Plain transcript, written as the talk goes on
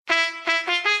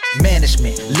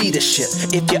management, leadership.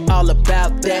 If you're all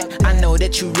about that, I know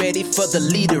that you're ready for the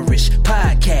Leaderish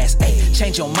podcast. Ay,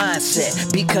 change your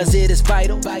mindset because it is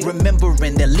vital.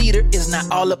 Remembering that leader is not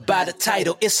all about a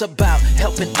title. It's about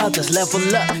helping others level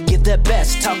up, give their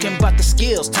best. Talking about the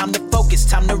skills, time to focus,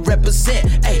 time to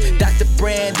represent. Hey, Dr.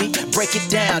 Brandi, break it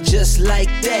down just like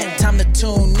that. Time to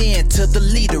tune in to the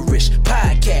Leaderish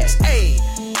podcast. Hey,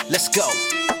 let's go.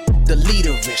 The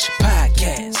Leaderish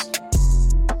podcast.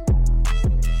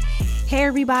 Hey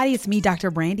everybody, it's me,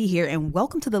 Dr. Brandi here, and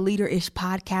welcome to the Leaderish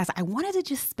podcast. I wanted to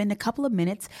just spend a couple of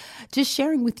minutes just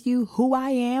sharing with you who I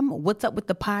am, what's up with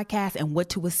the podcast, and what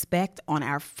to expect on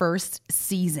our first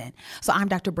season. So I'm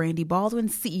Dr. Brandi Baldwin,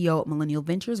 CEO at Millennial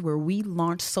Ventures, where we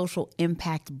launch social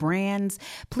impact brands.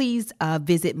 Please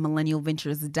visit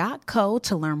millennialventures.co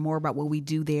to learn more about what we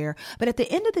do there. But at the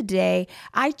end of the day,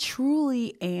 I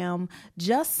truly am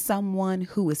just someone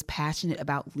who is passionate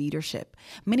about leadership.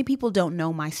 Many people don't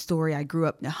know my story. I grew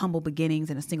up in humble beginnings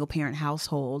in a single parent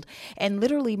household. And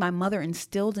literally my mother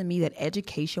instilled in me that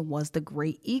education was the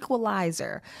great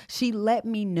equalizer. She let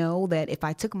me know that if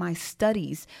I took my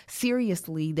studies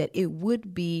seriously, that it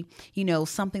would be,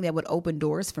 something that would open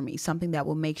doors for me, something that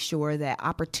will make sure that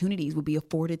opportunities would be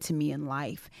afforded to me in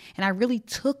life. And I really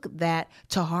took that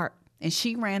to heart. And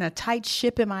she ran a tight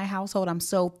ship in my household. I'm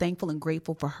so thankful and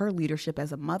grateful for her leadership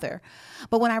as a mother.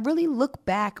 But when I really look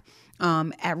back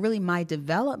at really my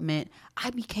development, I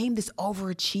became this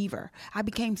overachiever. I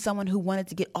became someone who wanted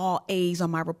to get all A's on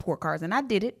my report cards, and I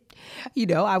did it.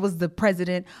 I was the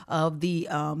president of the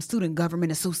Student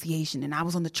Government Association, and I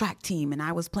was on the track team, and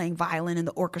I was playing violin in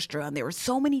the orchestra, and there were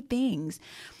so many things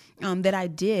that I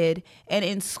did. And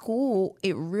in school,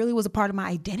 it really was a part of my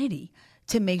identity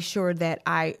to make sure that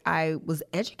I was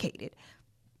educated,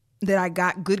 that I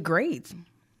got good grades,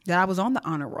 that I was on the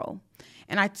honor roll.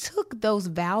 And I took those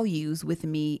values with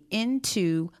me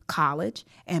into college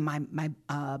and my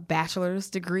bachelor's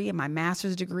degree and my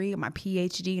master's degree and my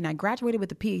PhD. And I graduated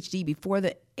with a PhD before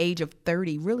the age of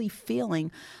 30, really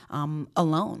feeling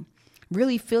alone,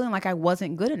 really feeling like I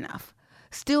wasn't good enough.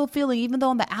 Still feeling, even though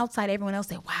on the outside everyone else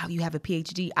said, wow, you have a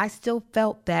PhD, I still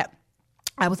felt that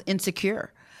I was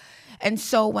insecure. And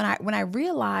so when I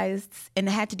realized and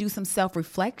had to do some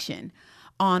self-reflection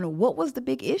on what was the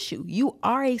big issue, you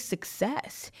are a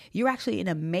success. You're actually an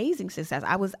amazing success.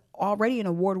 I was already an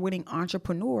award-winning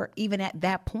entrepreneur even at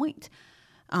that point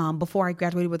before I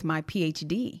graduated with my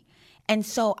PhD. And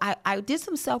so I did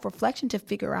some self-reflection to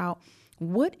figure out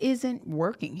what isn't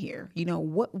working here.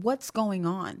 What's going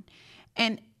on?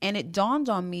 And it dawned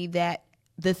on me that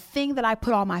the thing that I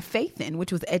put all my faith in,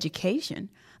 which was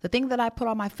education, the thing that I put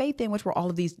all my faith in, which were all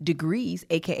of these degrees,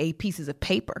 AKA pieces of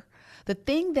paper, the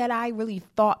thing that I really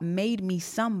thought made me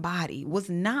somebody was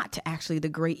not actually the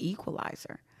great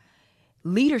equalizer.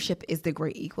 Leadership is the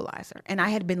great equalizer. And I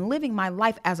had been living my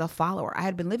life as a follower. I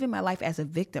had been living my life as a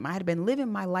victim. I had been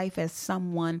living my life as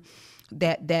someone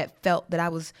that felt that I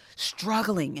was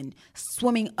struggling and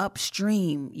swimming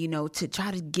upstream, to try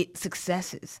to get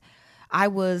successes. I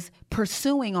was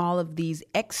pursuing all of these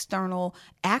external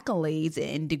accolades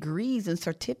and degrees and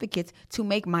certificates to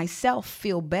make myself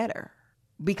feel better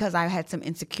because I had some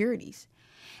insecurities.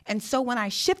 And so when I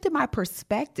shifted my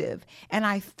perspective and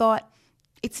I thought,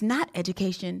 it's not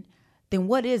education, then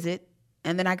what is it?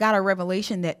 And then I got a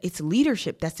revelation that it's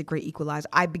leadership that's the great equalizer.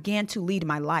 I began to lead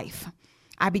my life.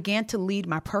 I began to lead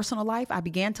my personal life. I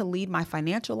began to lead my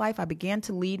financial life. I began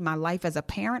to lead my life as a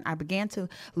parent. I began to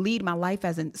lead my life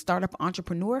as a startup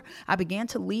entrepreneur. I began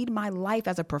to lead my life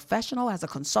as a professional, as a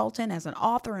consultant, as an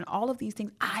author, and all of these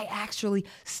things. I actually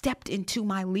stepped into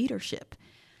my leadership.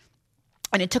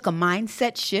 And it took a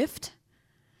mindset shift.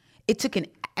 It took a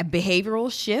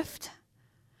behavioral shift.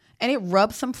 And it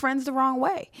rubbed some friends the wrong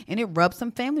way. And it rubbed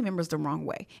some family members the wrong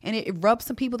way. And it rubbed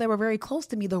some people that were very close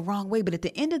to me the wrong way. But at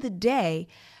the end of the day,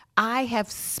 I have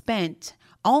spent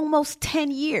almost 10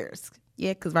 years.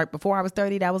 Yeah, because right before I was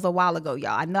 30, that was a while ago,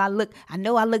 y'all. I know I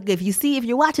look, if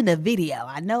you're watching the video,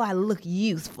 I know I look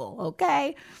youthful,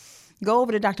 okay? Go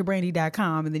over to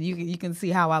drbrandi.com and then you can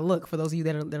see how I look for those of you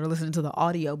that are listening to the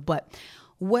audio. But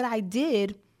what I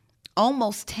did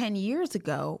almost 10 years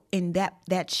ago, and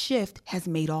that shift has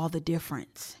made all the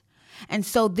difference. And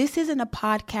so this isn't a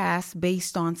podcast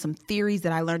based on some theories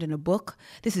that I learned in a book.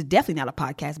 This is definitely not a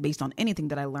podcast based on anything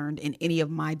that I learned in any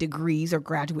of my degrees or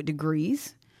graduate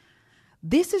degrees.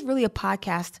 This is really a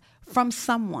podcast from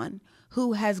someone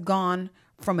who has gone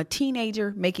from a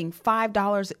teenager making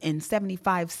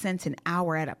 $5.75 an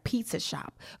hour at a pizza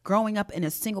shop, growing up in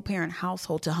a single parent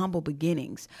household to humble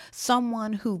beginnings,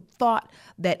 someone who thought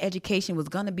that education was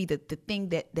going to be the thing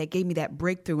that gave me that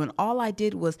breakthrough. And all I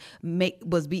did was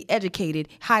be educated,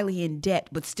 highly in debt,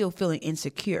 but still feeling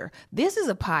insecure. This is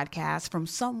a podcast from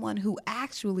someone who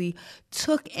actually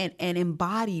took and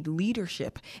embodied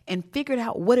leadership and figured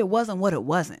out what it was and what it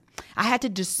wasn't. I had to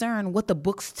discern what the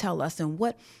books tell us and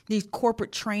what these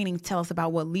corporate trainings tell us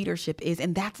about what leadership is.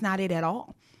 And that's not it at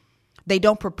all. They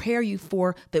don't prepare you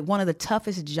for that. One of the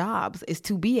toughest jobs is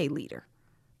to be a leader,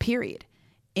 period,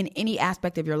 in any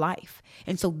aspect of your life.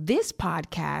 And so this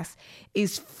podcast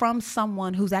is from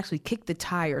someone who's actually kicked the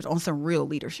tires on some real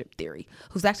leadership theory,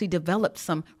 who's actually developed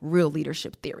some real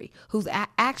leadership theory, who's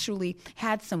actually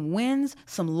had some wins,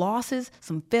 some losses,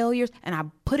 some failures, and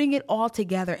I'm putting it all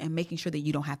together and making sure that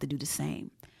you don't have to do the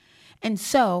same. And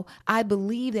so I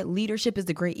believe that leadership is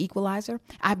the great equalizer.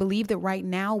 I believe that right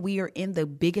now we are in the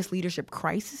biggest leadership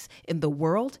crisis in the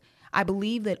world. I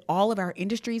believe that all of our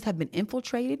industries have been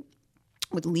infiltrated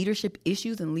with leadership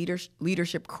issues and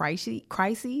leadership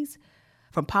crises,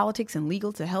 from politics and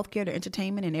legal to healthcare to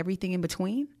entertainment and everything in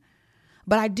between.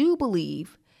 But I do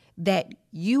believe that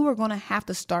you are going to have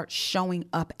to start showing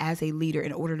up as a leader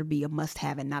in order to be a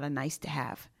must-have and not a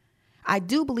nice-to-have. I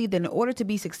do believe that in order to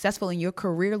be successful in your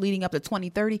career leading up to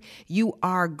 2030, you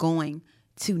are going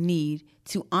to need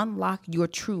to unlock your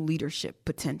true leadership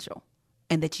potential,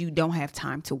 and that you don't have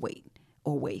time to wait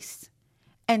or waste.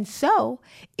 And so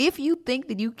if you think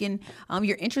that you can,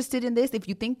 you're interested in this, if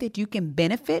you think that you can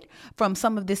benefit from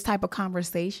some of this type of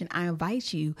conversation, I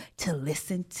invite you to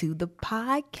listen to the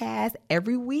podcast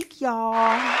every week, y'all.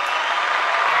 Sound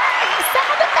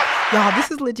effects. Y'all,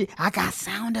 this is legit. I got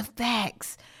sound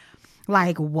effects.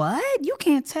 Like what? You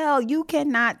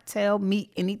cannot tell me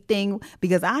anything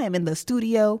because I am in the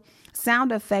studio,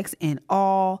 sound effects and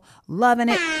all, loving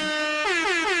it.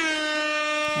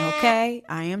 Okay,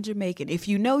 I am Jamaican. If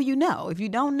you know, you know. If you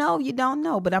don't know, you don't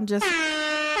know. But I'm just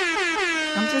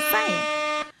saying.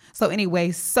 So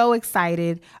anyway, so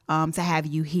excited to have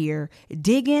you here.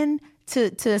 Dig in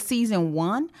to season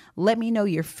 1. Let me know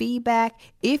your feedback.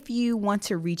 If you want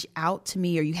to reach out to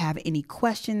me or you have any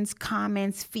questions,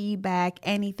 comments, feedback,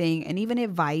 anything, and even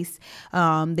advice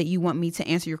that you want me to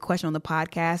answer your question on the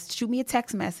podcast, shoot me a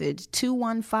text message,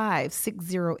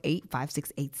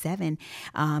 215-608-5687,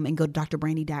 and go to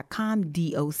drbrandi.com,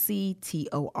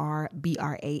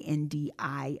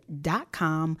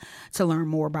 DOCTORBRANDI.com to learn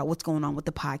more about what's going on with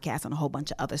the podcast and a whole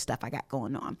bunch of other stuff I got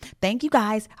going on. Thank you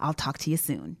guys. I'll talk to you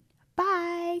soon.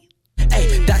 Bye.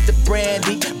 Hey, Dr.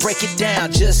 Brandi, break it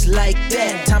down just like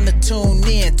that. Time to tune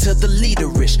in to the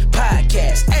Leaderish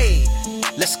Podcast. Hey,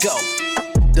 let's go.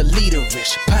 The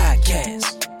Leaderish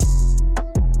Podcast.